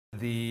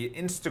the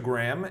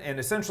Instagram, and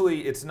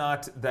essentially it's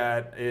not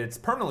that it's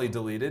permanently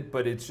deleted,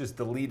 but it's just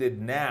deleted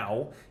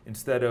now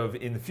instead of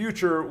in the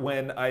future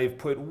when I've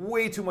put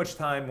way too much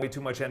time, way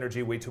too much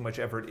energy, way too much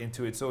effort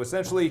into it. So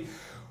essentially,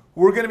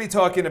 we're going to be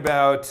talking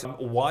about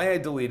why I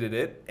deleted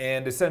it,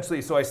 and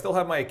essentially, so I still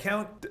have my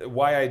account,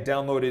 why I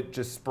download it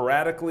just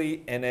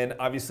sporadically, and then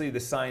obviously the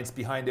science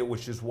behind it,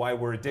 which is why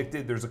we're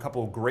addicted. There's a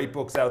couple of great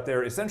books out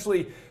there.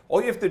 Essentially,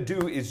 all you have to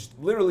do is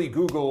literally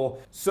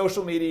Google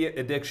social media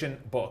addiction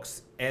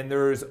books, and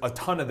there's a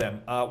ton of them.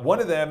 One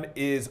of them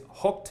is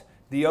Hooked.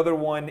 The other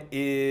one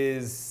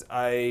is,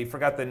 I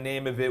forgot the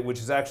name of it, which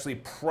is actually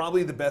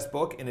probably the best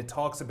book, and it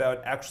talks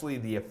about actually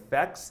the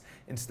effects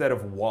instead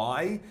of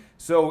why.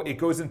 So it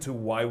goes into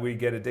why we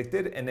get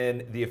addicted and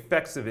then the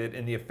effects of it,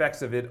 and the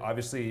effects of it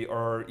obviously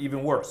are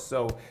even worse.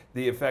 So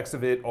the effects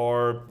of it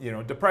are,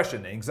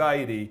 depression,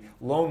 anxiety,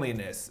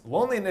 loneliness.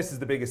 Loneliness is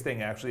the biggest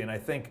thing actually, and I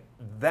think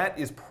that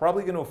is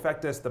probably going to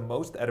affect us the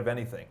most out of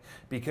anything,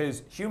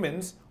 because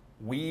humans,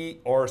 we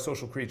are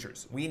social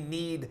creatures. We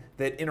need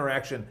that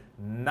interaction,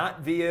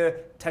 not via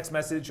text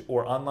message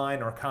or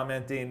online or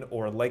commenting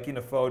or liking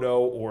a photo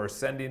or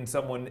sending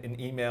someone an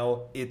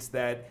email. It's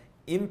that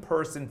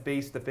in-person,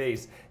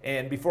 face-to-face.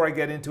 And before I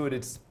get into it,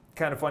 it's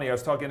kind of funny. I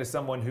was talking to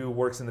someone who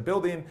works in the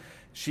building.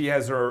 She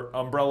has her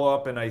umbrella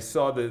up, and I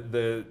saw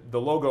the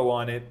logo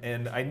on it,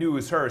 and I knew it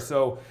was her.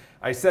 So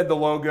I said the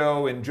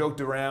logo and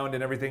joked around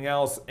and everything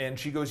else, and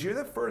she goes, "You're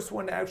the first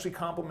one to actually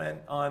compliment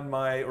on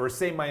or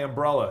say my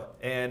umbrella."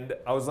 And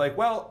I was like,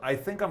 well, I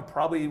think I'm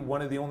probably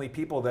one of the only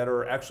people that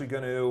are actually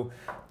going to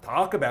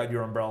talk about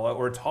your umbrella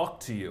or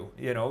talk to you.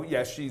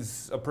 Yes,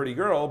 she's a pretty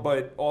girl,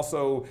 but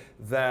also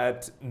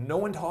that no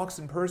one talks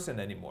in person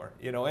anymore.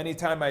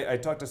 Anytime I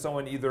talk to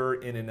someone either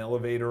in an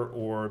elevator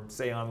or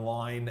say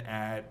online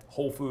at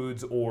Whole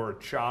Foods or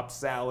Chopped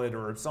Salad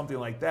or something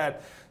like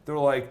that, they're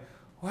like,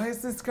 "Why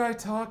is this guy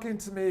talking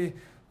to me?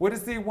 What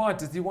does he want?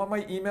 Does he want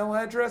my email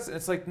address?" And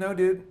it's like, "No,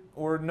 dude,"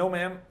 or "No,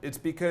 ma'am. It's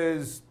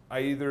because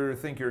I either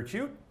think you're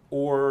cute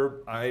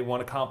or I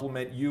want to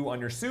compliment you on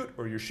your suit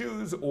or your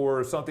shoes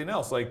or something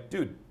else." Like,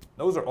 dude,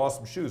 those are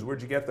awesome shoes.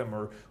 Where'd you get them?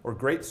 Or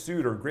great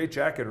suit or great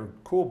jacket or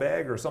cool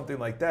bag or something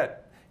like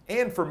that.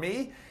 And for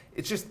me,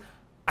 it's just,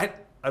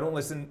 I don't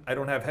listen, I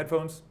don't have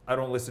headphones, I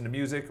don't listen to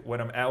music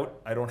when I'm out,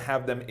 I don't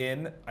have them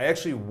in. I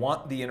actually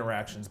want the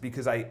interactions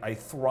because I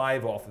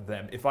thrive off of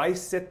them. If I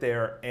sit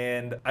there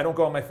and I don't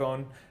go on my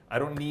phone, I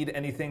don't need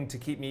anything to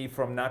keep me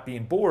from not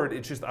being bored.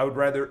 It's just I would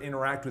rather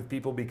interact with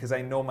people because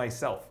I know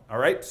myself, all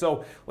right?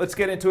 So let's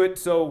get into it.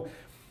 So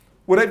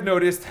what I've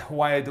noticed,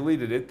 why I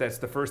deleted it, that's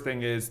the first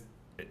thing is,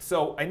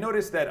 so I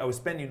noticed that I was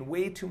spending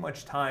way too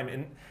much time,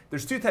 and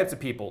there's two types of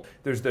people.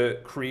 There's the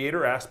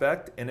creator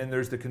aspect, and then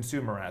there's the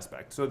consumer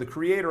aspect. So the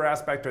creator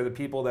aspect are the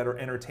people that are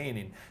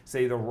entertaining,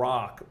 say The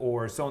Rock,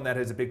 or someone that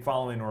has a big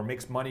following or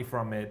makes money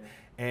from it,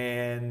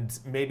 and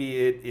maybe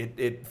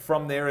it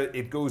from there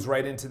it goes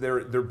right into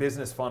their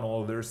business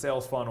funnel, their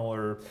sales funnel,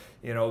 or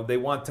they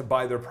want to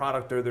buy their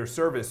product or their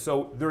service.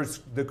 So there's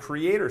the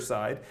creator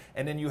side,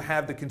 and then you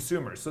have the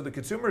consumers. So the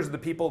consumers are the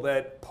people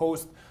that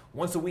post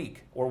once a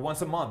week or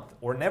once a month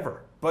or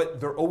never, but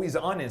they're always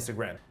on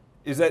Instagram.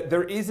 Is that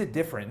there is a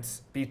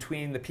difference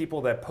between the people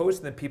that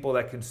post and the people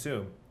that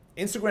consume.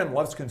 Instagram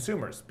loves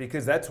consumers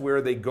because that's where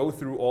they go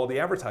through all the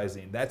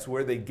advertising. That's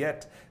where they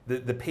get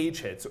the page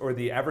hits or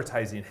the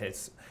advertising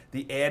hits,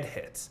 the ad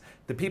hits.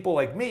 The people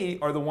like me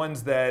are the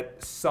ones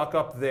that suck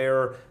up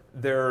their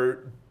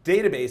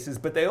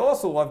databases, but they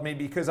also love me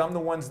because I'm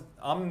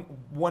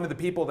one of the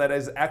people that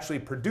is actually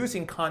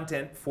producing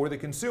content for the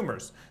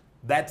consumers.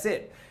 That's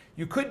it.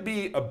 You could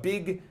be a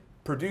big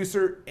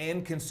producer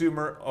and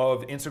consumer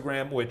of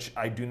Instagram, which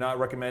I do not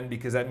recommend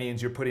because that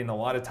means you're putting a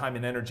lot of time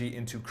and energy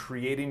into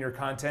creating your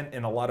content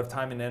and a lot of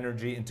time and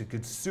energy into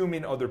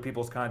consuming other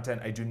people's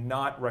content. I do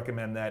not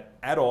recommend that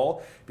at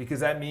all because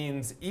that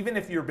means even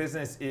if your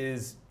business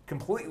is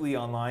completely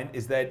online,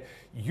 is that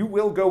you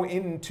will go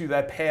into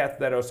that path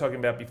that I was talking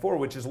about before,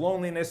 which is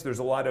loneliness. There's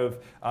a lot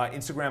of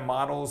Instagram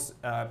models.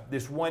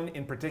 This one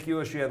in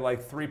particular, she had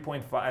like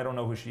 3.5, I don't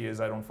know who she is,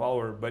 I don't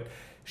follow her, but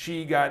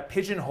she got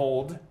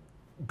pigeonholed,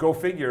 go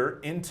figure,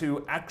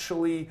 into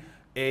actually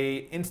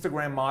a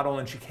Instagram model,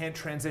 and she can't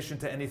transition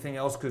to anything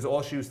else because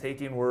all she was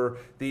taking were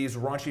these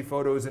raunchy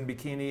photos in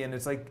bikini. And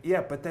it's like, yeah,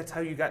 but that's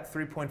how you got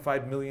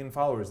 3.5 million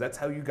followers. That's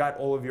how you got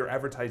all of your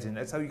advertising.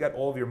 That's how you got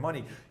all of your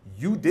money.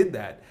 You did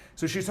that.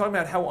 So she's talking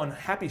about how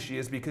unhappy she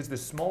is because the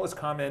smallest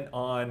comment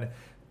on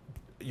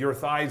your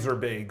thighs are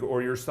big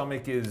or your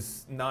stomach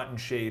is not in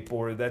shape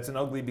or that's an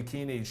ugly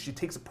bikini, she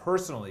takes it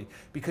personally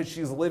because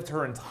she's lived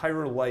her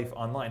entire life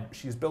online.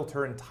 She's built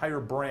her entire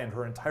brand,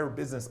 her entire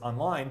business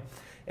online,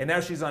 and now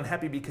she's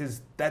unhappy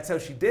because that's how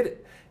she did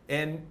it.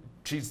 And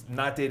she's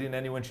not dating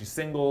anyone, she's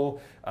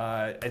single.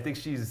 I think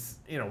she's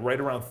right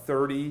around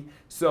 30.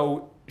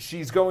 So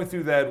she's going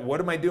through that, what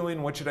am I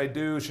doing? What should I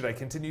do? Should I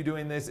continue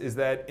doing this? Is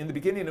that in the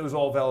beginning it was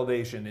all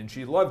validation and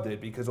she loved it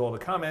because all the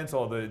comments,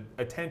 all the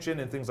attention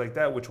and things like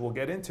that, which we'll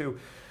get into,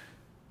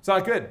 it's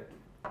not good.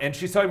 And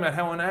she's talking about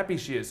how unhappy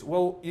she is.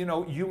 Well, you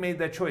know, you made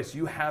that choice.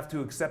 You have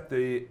to accept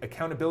the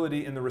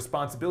accountability and the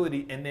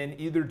responsibility, and then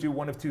either do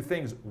one of two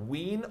things.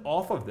 Wean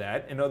off of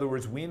that. In other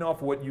words, wean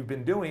off what you've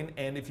been doing,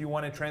 and if you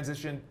want to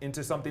transition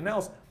into something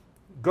else,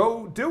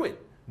 go do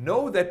it.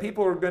 Know that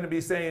people are going to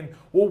be saying,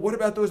 well, what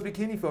about those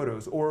bikini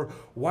photos? Or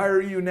why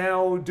are you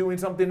now doing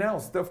something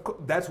else?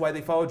 That's why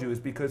they followed you, is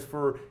because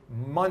for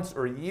months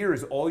or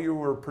years, all you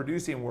were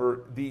producing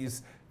were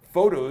these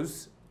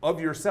photos of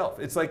yourself.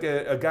 It's like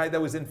a guy that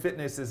was in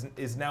fitness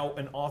is now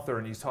an author,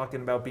 and he's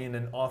talking about being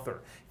an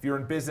author. If you're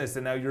in business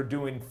and now you're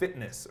doing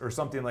fitness or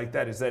something like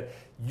that, is that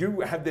you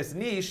have this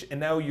niche and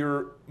now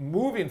you're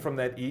moving from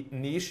that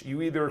niche.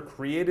 You either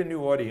create a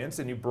new audience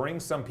and you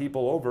bring some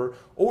people over,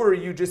 or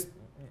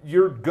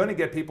you're gonna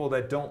get people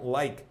that don't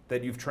like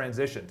that you've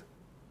transitioned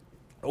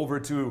over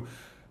to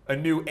a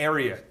new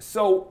area.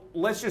 So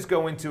let's just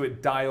go into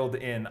it dialed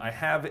in. I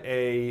have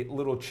a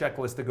little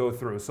checklist to go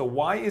through. So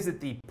why is it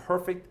the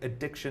perfect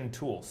addiction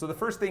tool? So the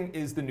first thing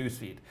is the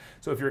newsfeed.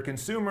 So if you're a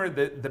consumer,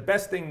 the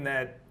best thing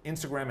that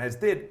Instagram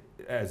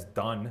has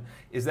done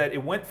is that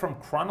it went from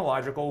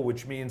chronological,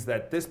 which means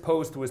that this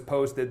post was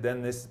posted,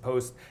 then this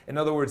post. In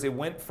other words, it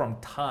went from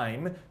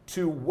time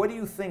to what do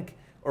you think,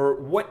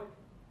 or what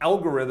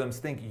algorithms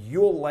think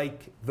you'll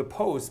like the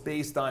post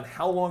based on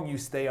how long you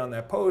stay on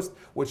that post,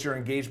 what's your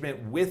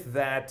engagement with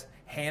that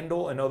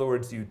handle. In other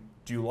words, do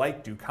you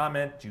like, do you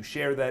comment, do you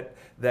share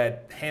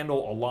that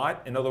handle a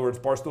lot? In other words,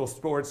 Barstool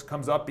Sports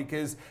comes up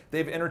because they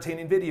have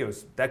entertaining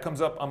videos. That comes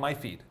up on my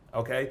feed,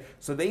 okay?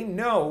 So they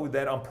know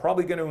that I'm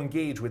probably gonna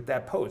engage with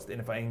that post. And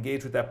if I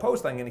engage with that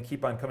post, I'm gonna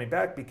keep on coming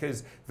back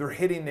because they're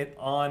hitting it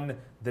on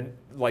the,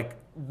 like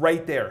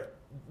right there,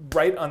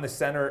 right on the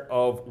center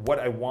of what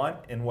I want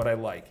and what I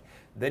like.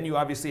 Then you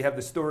obviously have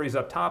the stories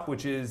up top,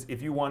 which is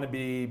if you want to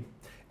be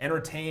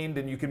entertained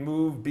and you can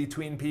move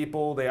between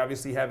people, they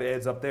obviously have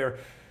ads up there.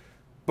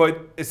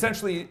 But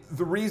essentially,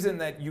 the reason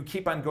that you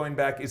keep on going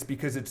back is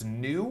because it's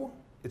new,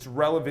 it's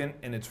relevant,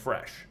 and it's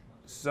fresh.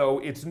 So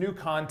it's new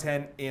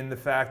content in the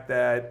fact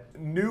that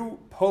new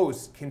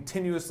posts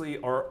continuously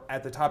are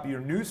at the top of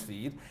your news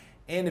feed,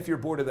 and if you're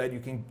bored of that, you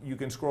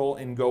can scroll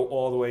and go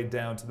all the way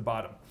down to the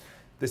bottom.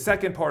 The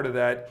second part of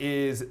that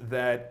is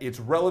that it's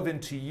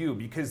relevant to you,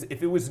 because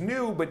if it was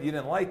new but you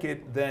didn't like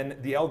it, then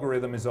the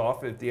algorithm is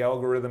off. If the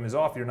algorithm is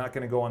off, you're not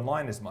going to go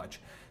online as much.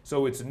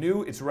 So it's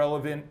new, it's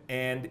relevant,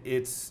 and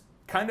it's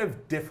kind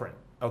of different.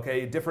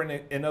 Okay,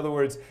 different in other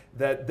words,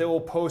 that they will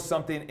post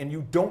something and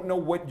you don't know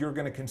what you're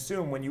going to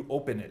consume when you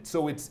open it.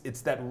 So it's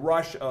that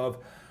rush of,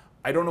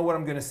 I don't know what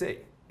I'm going to see.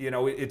 You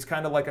know, it's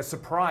kind of like a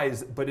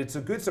surprise, but it's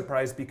a good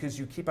surprise because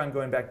you keep on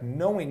going back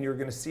knowing you're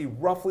going to see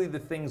roughly the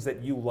things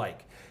that you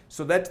like.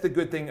 So that's the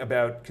good thing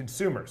about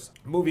consumers.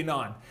 Moving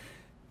on.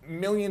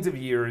 Millions of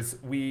years,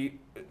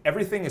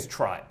 everything is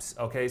tribes,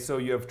 okay? So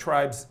you have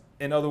tribes.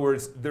 In other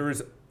words,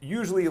 there's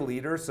usually a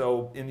leader.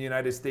 So in the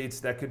United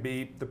States, that could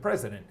be the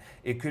president.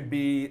 It could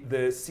be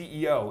the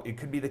CEO. It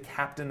could be the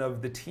captain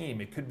of the team.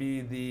 It could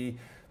be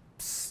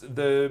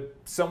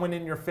someone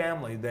in your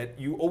family that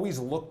you always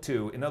look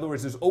to. In other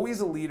words, there's always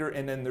a leader,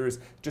 and then there's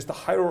just a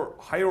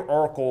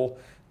hierarchical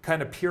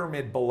kind of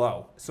pyramid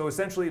below. So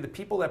essentially, the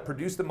people that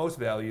produce the most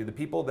value, the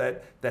people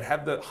that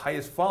have the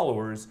highest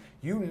followers,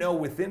 you know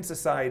within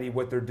society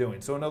what they're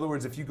doing. So in other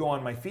words, if you go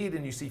on my feed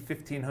and you see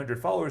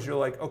 1,500 followers, you're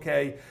like,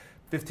 okay,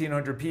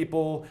 1,500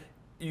 people.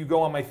 You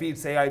go on my feed,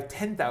 say I have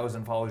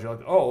 10,000 followers, you're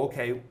like, oh,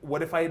 okay,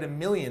 what if I had 1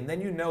 million?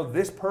 Then you know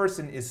this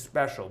person is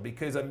special,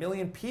 because 1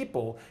 million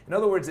people, in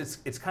other words,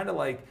 it's kind of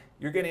like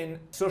you're getting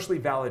socially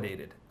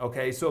validated,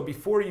 okay? So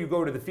before you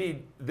go to the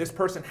feed, this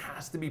person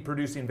has to be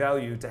producing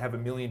value to have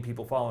 1 million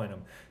people following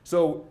them.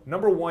 So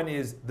number one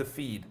is the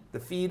feed. The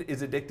feed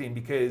is addicting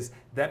because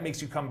that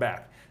makes you come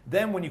back.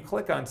 Then when you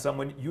click on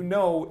someone, you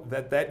know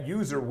that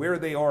user, where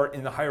they are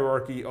in the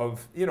hierarchy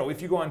of, you know,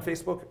 if you go on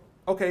Facebook,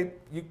 okay,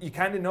 you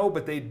kind of know,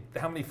 but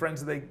how many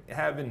friends do they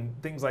have and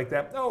things like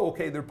that. Oh,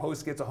 okay, their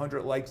post gets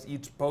 100 likes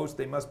each post.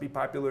 They must be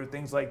popular,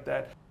 things like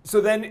that. So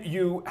then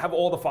you have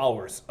all the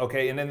followers,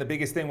 okay? And then the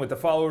biggest thing with the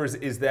followers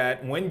is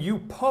that when you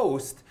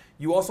post,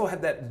 you also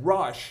have that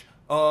rush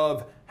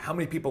of how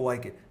many people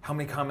like it? How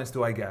many comments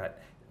do I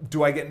get?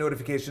 Do I get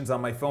notifications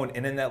on my phone?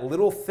 And then that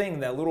little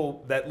thing, that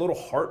little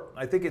heart,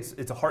 I think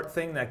it's a heart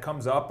thing that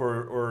comes up,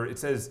 or it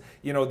says,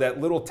 you know, that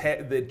little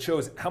tag that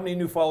shows how many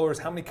new followers,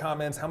 how many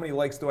comments, how many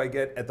likes do I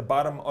get at the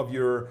bottom of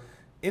your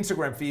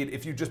Instagram feed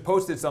if you just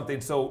posted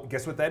something. So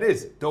guess what that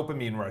is?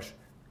 Dopamine rush.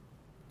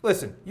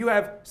 Listen, you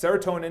have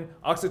serotonin,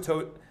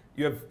 oxytocin,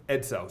 you have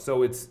EDSO.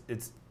 So it's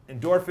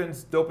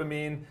endorphins,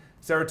 dopamine,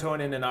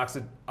 serotonin, and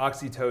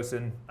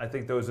oxytocin. I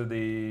think those are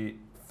the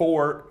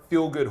 4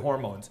 feel-good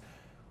hormones.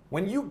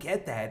 When you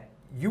get that,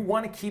 you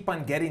want to keep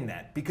on getting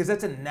that because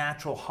that's a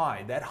natural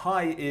high. That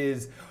high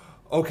is,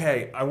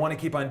 okay, I want to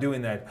keep on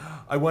doing that.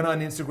 I went on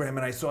Instagram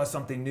and I saw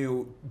something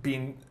new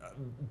being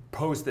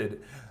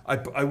posted.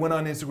 I went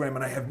on Instagram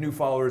and I have new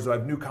followers, or I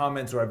have new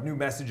comments, or I have new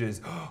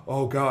messages.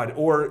 Oh God,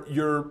 or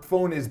your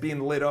phone is being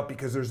lit up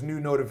because there's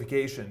new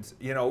notifications.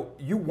 You know,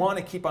 you want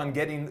to keep on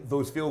getting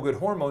those feel-good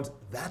hormones.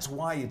 That's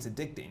why it's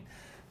addicting.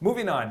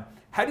 moving on.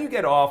 How do you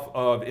get off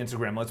of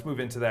Instagram? Let's move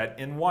into that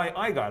and why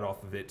I got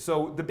off of it.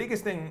 So the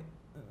biggest thing,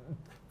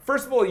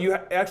 first of all, you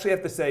actually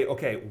have to say,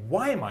 okay,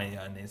 why am I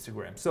on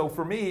Instagram? So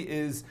for me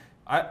is,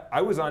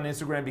 I was on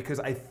Instagram because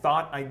I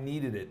thought I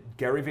needed it.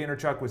 Gary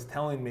Vaynerchuk was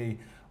telling me,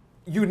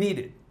 you need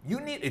it.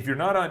 If you're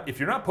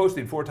not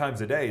posting 4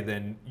 times a day,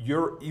 then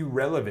you're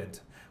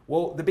irrelevant.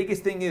 Well, the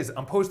biggest thing is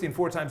I'm posting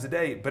 4 times a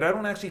day, but I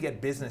don't actually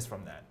get business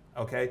from that,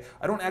 okay?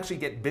 I don't actually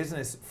get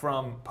business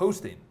from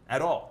posting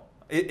at all.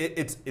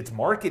 It's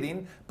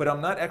marketing, but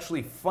I'm not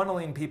actually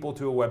funneling people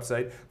to a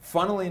website,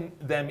 funneling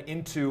them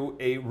into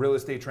a real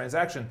estate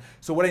transaction.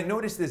 So what I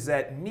noticed is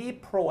that me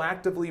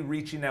proactively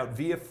reaching out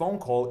via phone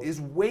call is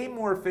way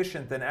more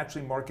efficient than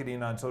actually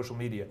marketing on social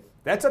media.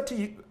 That's up to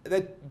you.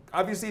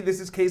 Obviously, this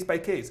is case by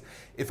case.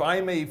 If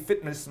I'm a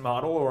fitness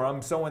model or I'm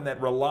someone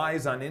that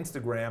relies on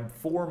Instagram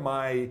for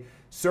my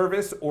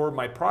service or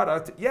my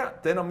product, yeah,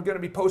 then I'm going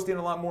to be posting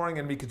a lot more. I'm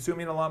going to be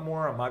consuming a lot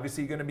more. I'm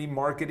obviously going to be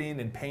marketing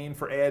and paying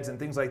for ads and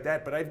things like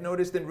that. But I've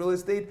noticed in real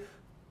estate,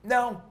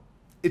 no,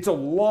 it's a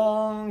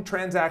long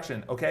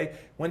transaction, okay?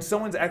 When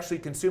someone's actually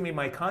consuming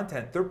my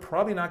content, they're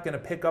probably not going to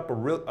pick up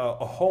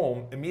a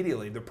home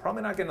immediately. They're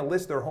probably not going to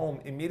list their home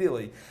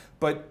immediately.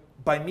 But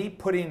by me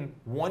putting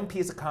one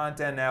piece of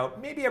content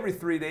out, maybe every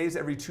 3 days,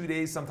 every 2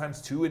 days,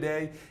 sometimes 2 a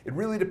day, it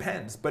really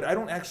depends. But I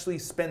don't actually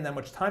spend that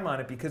much time on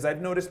it because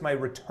I've noticed my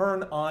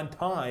return on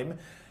time,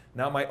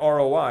 not my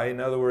ROI,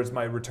 in other words,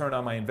 my return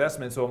on my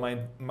investment. So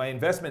my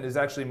investment is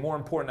actually more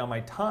important on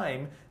my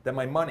time than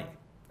my money.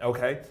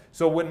 Okay,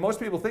 so when most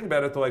people think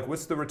about it, they're like,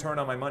 what's the return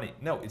on my money?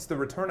 No, it's the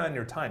return on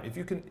your time.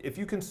 If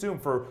you consume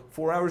for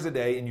 4 hours a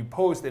day and you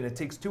post and it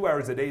takes 2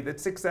 hours a day,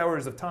 that's 6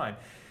 hours of time.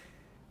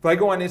 If I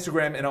go on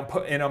Instagram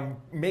and I'm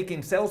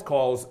making sales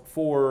calls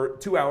for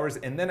 2 hours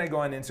and then I go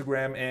on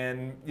Instagram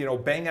and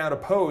bang out a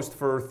post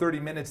for 30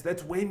 minutes,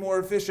 that's way more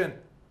efficient,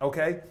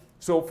 okay?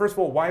 So first of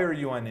all, why are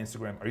you on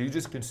Instagram? Are you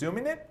just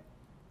consuming it?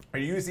 Are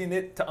you using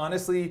it to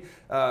honestly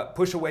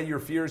push away your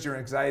fears, your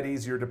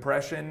anxieties, your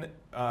depression,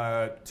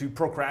 to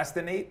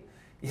procrastinate?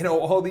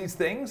 All these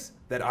things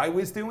that I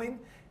was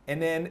doing.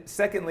 And then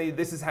secondly,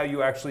 this is how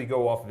you actually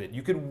go off of it.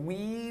 You could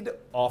weed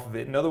off of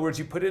it. In other words,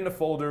 you put it in a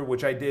folder,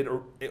 which I did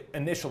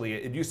initially.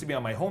 It used to be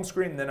on my home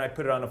screen, and then I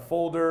put it on a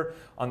folder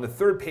on the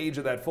 3rd page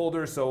of that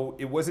folder, so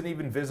it wasn't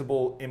even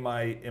visible in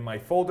my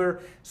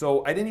folder.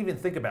 So I didn't even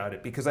think about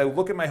it because I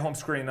look at my home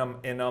screen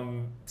and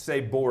I'm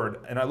say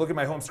bored, and I look at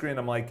my home screen and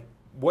I'm like,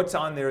 what's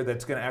on there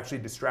that's going to actually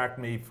distract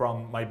me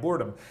from my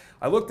boredom?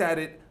 I looked at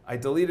it, I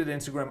deleted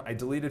Instagram, I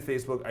deleted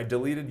Facebook, I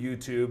deleted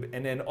YouTube,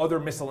 and then other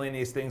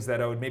miscellaneous things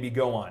that I would maybe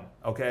go on,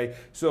 okay?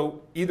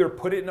 So either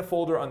put it in a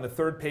folder on the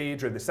 3rd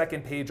page or the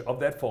 2nd page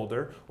of that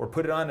folder, or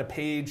put it on a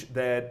page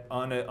that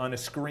on a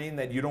screen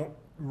that you don't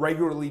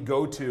regularly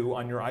go to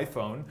on your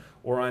iPhone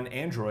or on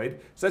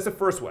Android. So that's the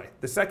first way.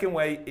 The second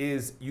way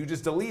is you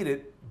just delete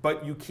it,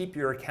 but you keep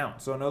your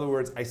account. So in other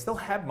words, I still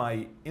have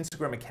my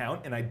Instagram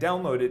account and I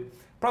download it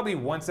probably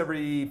once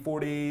every 4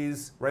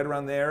 days, right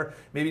around there.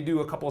 Maybe do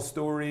a couple of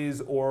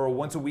stories, or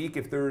once a week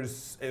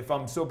if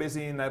I'm so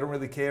busy and I don't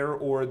really care,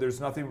 or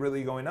there's nothing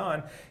really going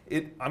on.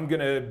 I'm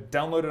gonna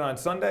download it on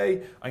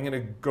Sunday. I'm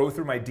gonna go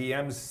through my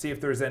DMs, see if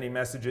there's any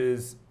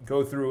messages,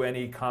 go through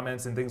any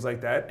comments and things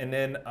like that, and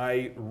then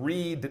I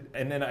read,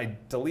 and then I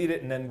delete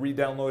it, and then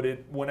re-download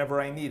it whenever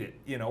I need it.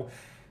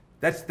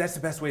 That's the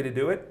best way to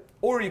do it.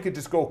 Or you could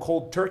just go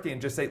cold turkey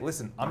and just say,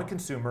 listen, I'm a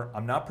consumer,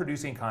 I'm not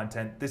producing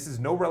content, this is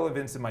no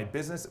relevance in my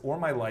business or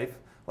my life.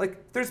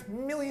 Like, there's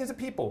millions of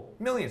people,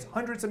 millions,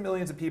 hundreds of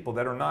millions of people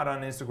that are not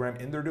on Instagram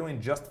and they're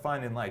doing just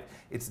fine in life.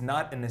 It's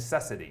not a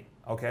necessity,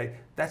 okay?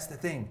 That's the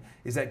thing,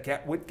 is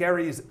that what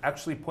Gary is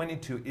actually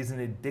pointing to is an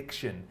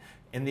addiction.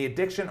 And the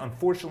addiction,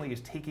 unfortunately, is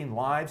taking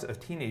lives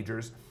of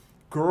teenagers,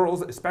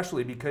 girls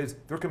especially, because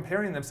they're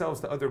comparing themselves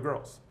to other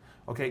girls.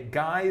 Okay,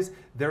 guys,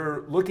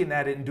 they're looking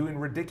at it and doing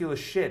ridiculous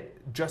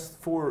shit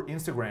just for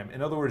Instagram.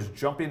 In other words,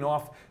 jumping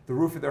off the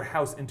roof of their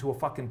house into a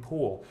fucking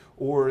pool.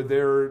 Or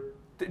they're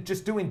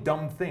just doing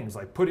dumb things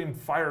like holding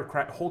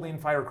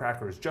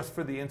firecrackers just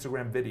for the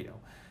Instagram video.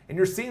 And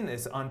you're seeing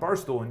this on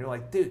Barstool and you're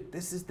like, dude,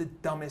 this is the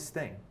dumbest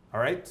thing. All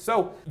right,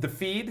 so the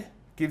feed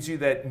gives you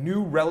that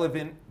new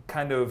relevant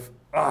kind of,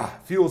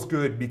 feels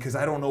good because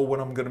I don't know what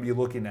I'm gonna be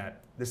looking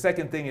at. The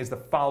second thing is the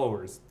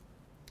followers.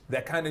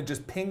 That kind of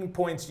just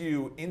pinpoints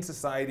you in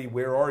society.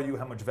 Where are you?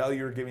 How much value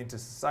you're giving to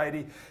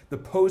society? The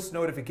post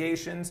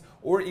notifications,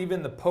 or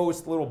even the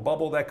post little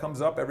bubble that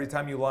comes up every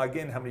time you log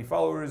in, how many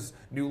followers,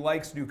 new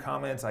likes, new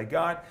comments I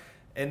got,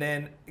 and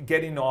then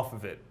getting off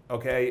of it,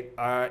 okay?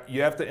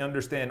 You have to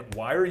understand,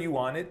 why are you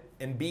on it?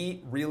 And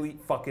be really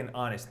fucking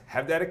honest.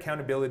 Have that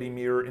accountability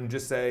mirror and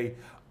just say,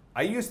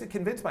 I used to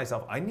convince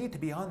myself, I need to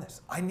be on this.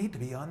 I need to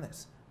be on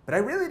this. But I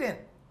really didn't.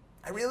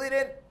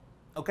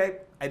 Okay?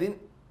 I didn't.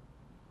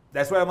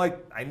 That's why I'm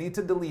like, I need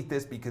to delete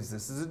this because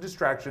this is a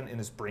distraction and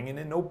it's bringing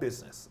in no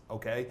business,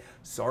 okay?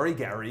 Sorry,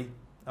 Gary,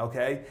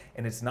 okay?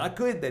 And it's not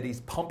good that he's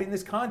pumping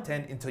this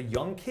content into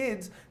young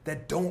kids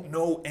that don't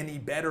know any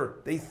better.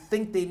 They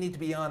think they need to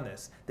be on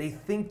this. They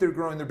think they're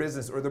growing their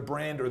business or their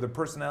brand or their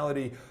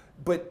personality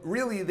But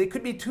really, they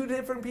could be two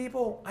different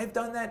people. I've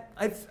done that.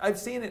 I've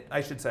seen it,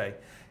 I should say.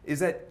 Is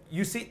that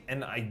you see,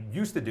 and I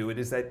used to do it,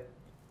 is that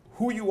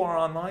who you are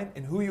online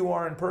and who you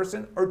are in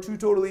person are two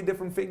totally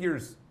different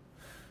figures.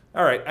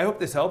 All right, I hope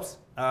this helps.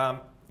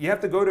 You have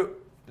to go to,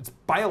 it's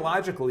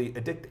biologically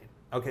addicting.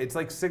 Okay, it's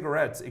like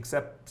cigarettes,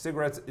 except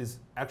cigarettes is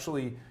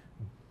actually,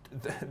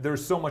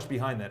 there's so much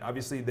behind that.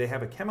 Obviously, they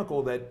have a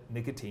chemical, that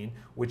nicotine,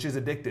 which is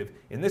addictive.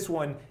 In this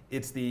one,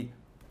 it's the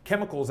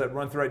chemicals that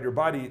run throughout your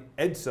body,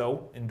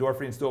 EDSO,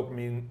 endorphins,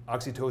 dopamine,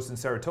 oxytocin,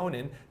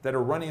 serotonin, that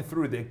are running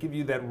through that give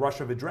you that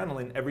rush of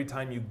adrenaline every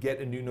time you get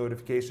a new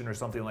notification or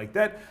something like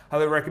that.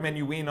 Highly recommend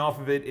you wean off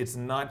of it. It's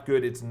not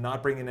good. It's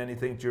not bringing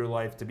anything to your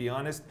life, to be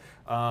honest.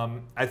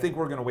 I think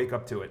we're going to wake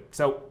up to it.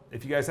 So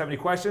if you guys have any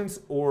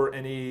questions or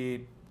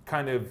any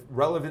kind of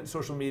relevant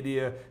social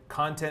media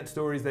content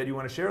stories that you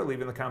want to share,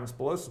 leave in the comments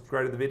below.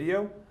 Subscribe to the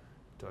video.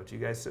 Talk to you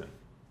guys soon.